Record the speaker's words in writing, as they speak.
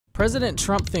President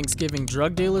Trump thinks giving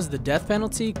drug dealers the death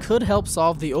penalty could help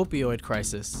solve the opioid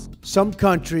crisis. Some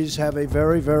countries have a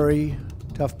very, very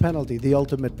tough penalty, the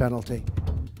ultimate penalty.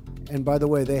 And by the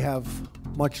way, they have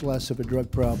much less of a drug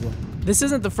problem. This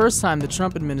isn't the first time the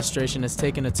Trump administration has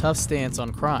taken a tough stance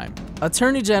on crime.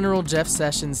 Attorney General Jeff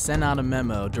Sessions sent out a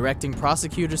memo directing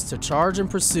prosecutors to charge and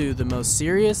pursue the most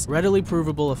serious, readily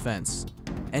provable offense.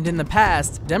 And in the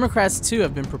past, Democrats too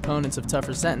have been proponents of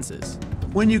tougher sentences.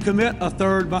 When you commit a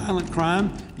third violent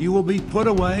crime, you will be put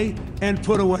away and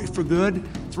put away for good.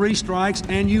 3 strikes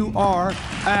and you are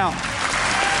out.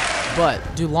 But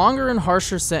do longer and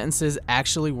harsher sentences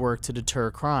actually work to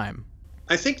deter crime?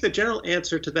 I think the general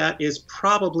answer to that is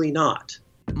probably not.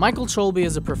 Michael Cholby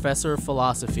is a professor of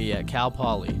philosophy at Cal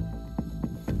Poly.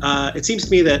 It seems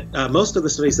to me that most of the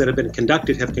studies that have been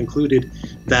conducted have concluded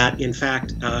that, in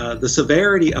fact, the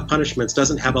severity of punishments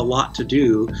doesn't have a lot to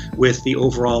do with the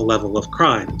overall level of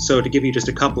crime. So to give you just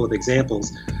a couple of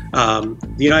examples, the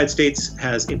United States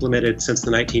has implemented since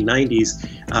the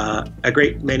 1990s a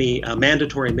great many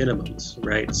mandatory minimums,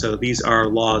 right? So these are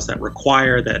laws that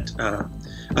require that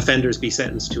offenders be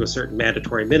sentenced to a certain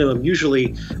mandatory minimum. Usually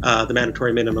the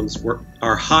mandatory minimums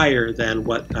are higher than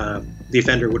what the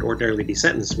offender would ordinarily be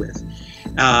sentenced with.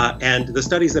 And the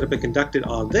studies that have been conducted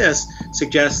on this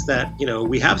suggest that,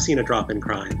 we have seen a drop in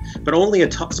crime, but only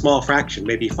a small fraction,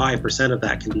 maybe 5% of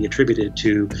that can be attributed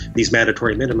to these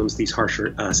mandatory minimums, these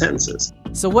harsher sentences.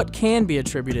 So what can be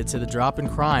attributed to the drop in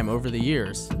crime over the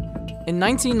years? In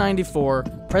 1994,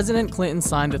 President Clinton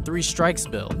signed the 3 Strikes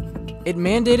bill. It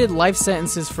mandated life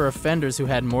sentences for offenders who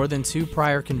had more than 2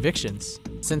 prior convictions.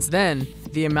 Since then,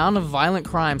 the amount of violent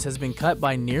crimes has been cut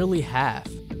by nearly half.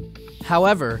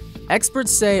 However,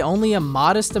 experts say only a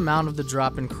modest amount of the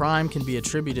drop in crime can be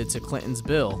attributed to Clinton's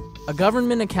bill. A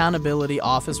Government Accountability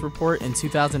Office report in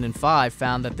 2005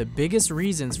 found that the biggest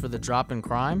reasons for the drop in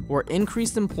crime were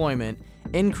increased employment,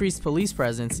 increased police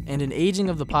presence, and an aging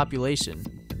of the population.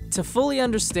 To fully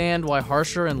understand why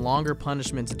harsher and longer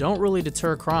punishments don't really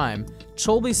deter crime,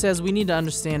 Cholby says we need to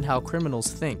understand how criminals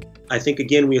think. I think,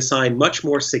 again, we assign much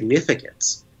more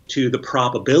significance to the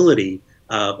probability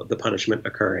of the punishment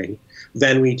occurring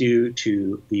than we do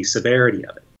to the severity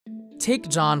of it. Take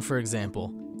John, for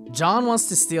example. John wants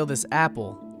to steal this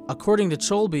apple. According to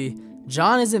Cholby,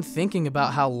 John isn't thinking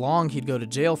about how long he'd go to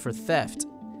jail for theft,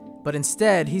 but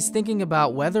instead he's thinking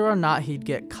about whether or not he'd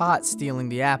get caught stealing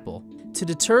the apple. To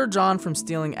deter John from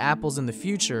stealing apples in the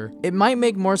future, it might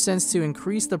make more sense to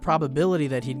increase the probability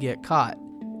that he'd get caught,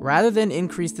 rather than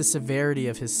increase the severity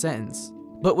of his sentence.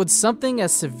 But would something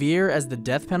as severe as the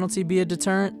death penalty be a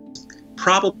deterrent?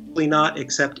 Probably not,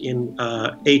 except in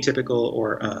atypical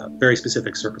or very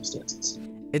specific circumstances.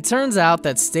 It turns out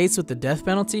that states with the death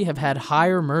penalty have had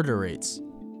higher murder rates.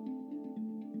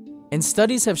 And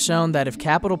studies have shown that if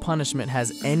capital punishment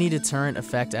has any deterrent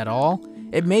effect at all,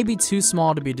 it may be too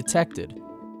small to be detected.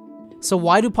 So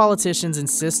why do politicians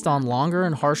insist on longer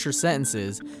and harsher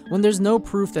sentences when there's no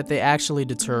proof that they actually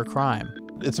deter crime?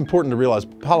 It's important to realize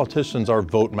politicians are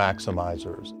vote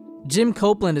maximizers. Jim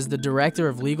Copeland is the director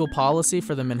of legal policy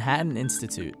for the Manhattan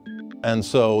Institute. And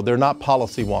so they're not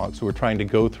policy wonks who are trying to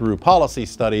go through policy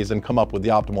studies and come up with the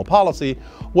optimal policy.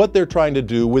 What they're trying to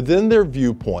do within their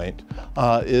viewpoint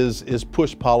is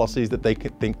push policies that they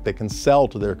think they can sell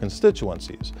to their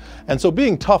constituencies. And so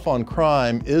being tough on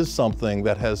crime is something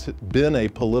that has been a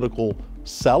political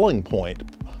selling point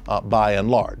by and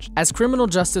large. As criminal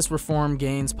justice reform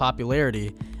gains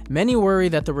popularity, many worry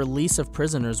that the release of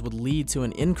prisoners would lead to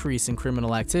an increase in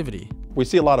criminal activity. We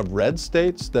see a lot of red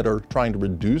states that are trying to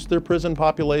reduce their prison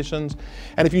populations.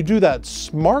 And if you do that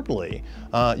smartly,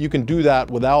 you can do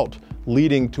that without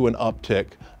leading to an uptick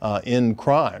in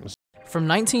crimes. From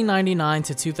 1999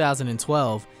 to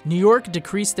 2012, New York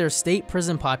decreased their state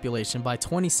prison population by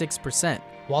 26%,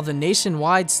 while the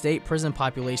nationwide state prison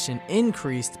population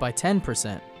increased by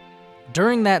 10%.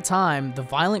 During that time, the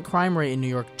violent crime rate in New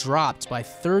York dropped by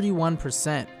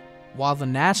 31%, while the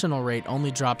national rate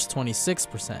only dropped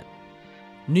 26%.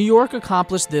 New York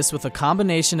accomplished this with a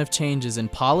combination of changes in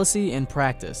policy and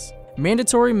practice.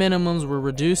 Mandatory minimums were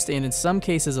reduced and in some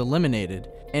cases eliminated,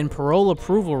 and parole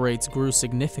approval rates grew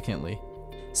significantly.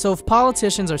 So if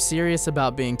politicians are serious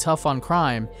about being tough on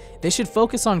crime, they should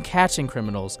focus on catching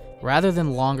criminals rather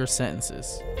than longer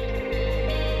sentences.